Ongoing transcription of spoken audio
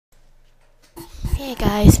Hey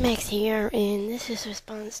guys, Max here, and this is a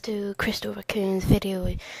response to Crystal Raccoon's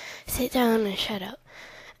video, Sit Down and Shut Up.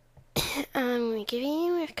 I'm giving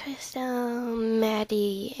you with Crystal,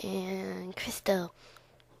 Maddie, and Crystal.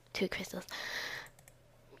 Two Crystals.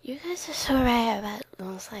 You guys are so right about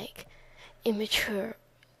those, immature,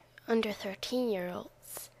 under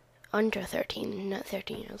 13-year-olds. Under 13, not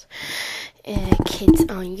 13-year-olds. Kids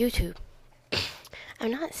on YouTube.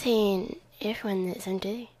 I'm not saying everyone that's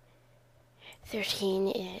under 13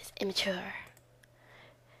 is immature,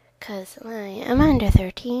 cause I'm under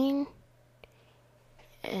 13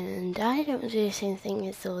 and I don't do the same thing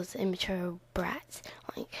as those immature brats.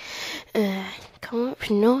 Come up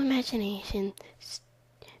with no imagination,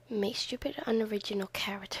 make stupid unoriginal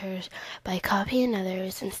characters by copying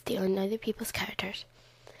others and stealing other people's characters.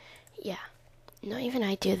 Yeah, not even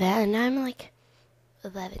I do that, and I'm like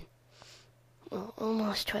 11, well,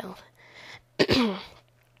 almost 12.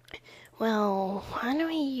 Well, what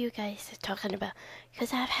are you guys talking about?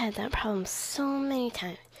 Because I've had that problem so many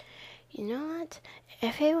times. You know what?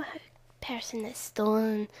 Every person that's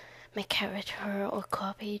stolen my character or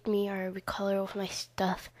copied me or recolored over my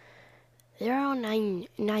stuff, they're all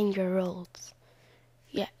nine-year-olds.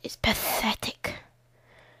 Yeah, it's pathetic.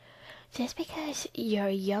 Just because you're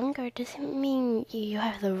younger doesn't mean you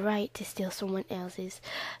have the right to steal someone else's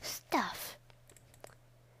stuff.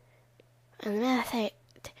 And the matter of fact,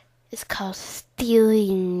 it's called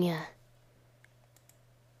stealing.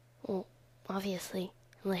 Well, obviously,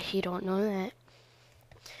 unless you don't know that.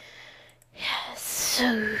 Yeah,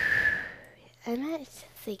 so I'm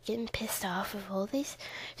actually getting pissed off with all these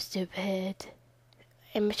stupid,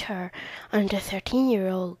 immature, under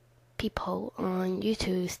 13-year-old people on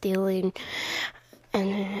YouTube stealing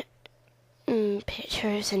and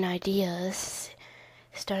pictures and ideas.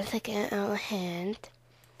 Starting to get out of hand.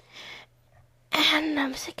 And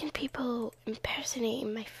I'm sick of people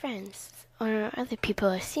impersonating my friends or other people.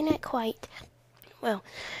 I've seen it quite, well,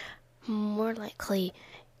 more likely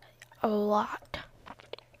a lot.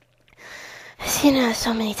 I've seen it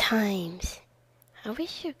so many times. I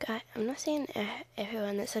wish you guys, I'm not saying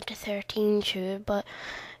everyone that's under 13 should, but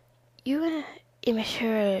you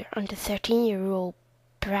immature under 13-year-old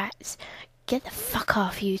brats, get the fuck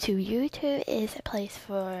off YouTube. YouTube is a place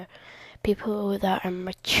for people that are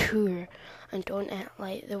mature and don't act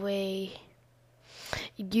like the way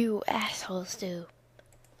you assholes do.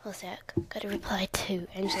 One sec, gotta reply to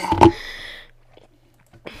Angela.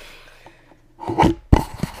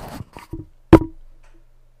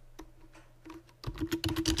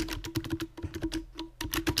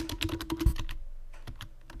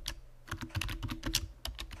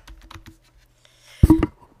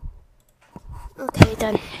 Okay,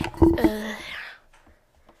 done.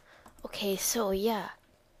 Okay, so yeah,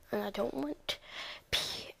 and I don't want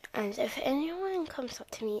and if anyone comes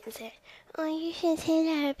up to me and says, oh, you should say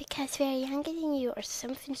that because we're younger than you or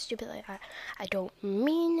something stupid like that, I don't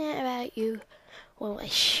mean that about you. Well, I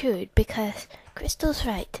should, because Crystal's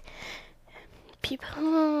right.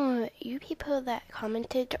 You people that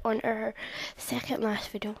commented on her second last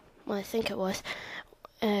video, well, I think it was,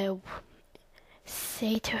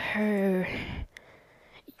 say to her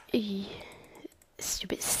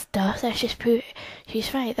stupid stuff. That's just proof.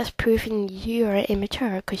 She's right. That's proving you're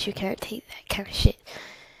immature because you can't take that kind of shit.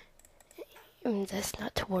 And that's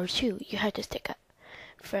not towards you. You have to stick up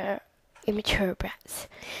for immature brats.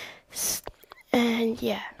 And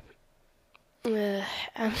yeah,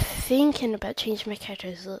 I'm thinking about changing my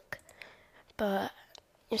character's look, but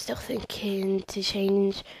I'm still thinking to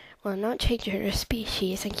change. Well, not changing her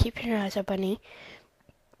species and keeping her as a bunny.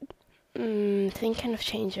 Thinking of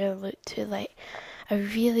changing her look to like a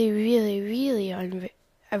really, really, really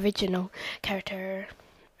original character.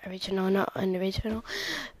 Original, not unoriginal.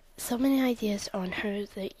 So many ideas on her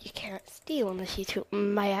that you can't steal unless you took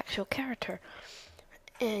my actual character.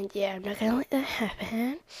 And yeah, I'm not gonna let that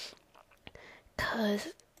happen. Cause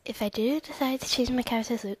if I do decide to change my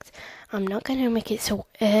character's looks, I'm not gonna make it so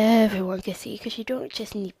everyone can see. Cause you don't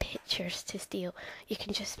just need pictures to steal. You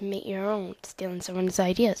can just make your own, stealing someone's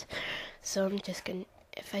ideas. So I'm just gonna,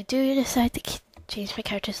 if I do decide to change my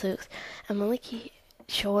character's looks, I'm only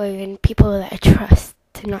showing people that I trust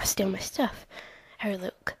to not steal my stuff her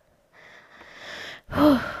look.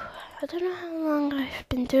 I don't know how long I've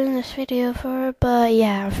been doing this video for, but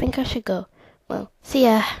yeah, I think I should go. Well, see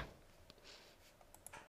ya.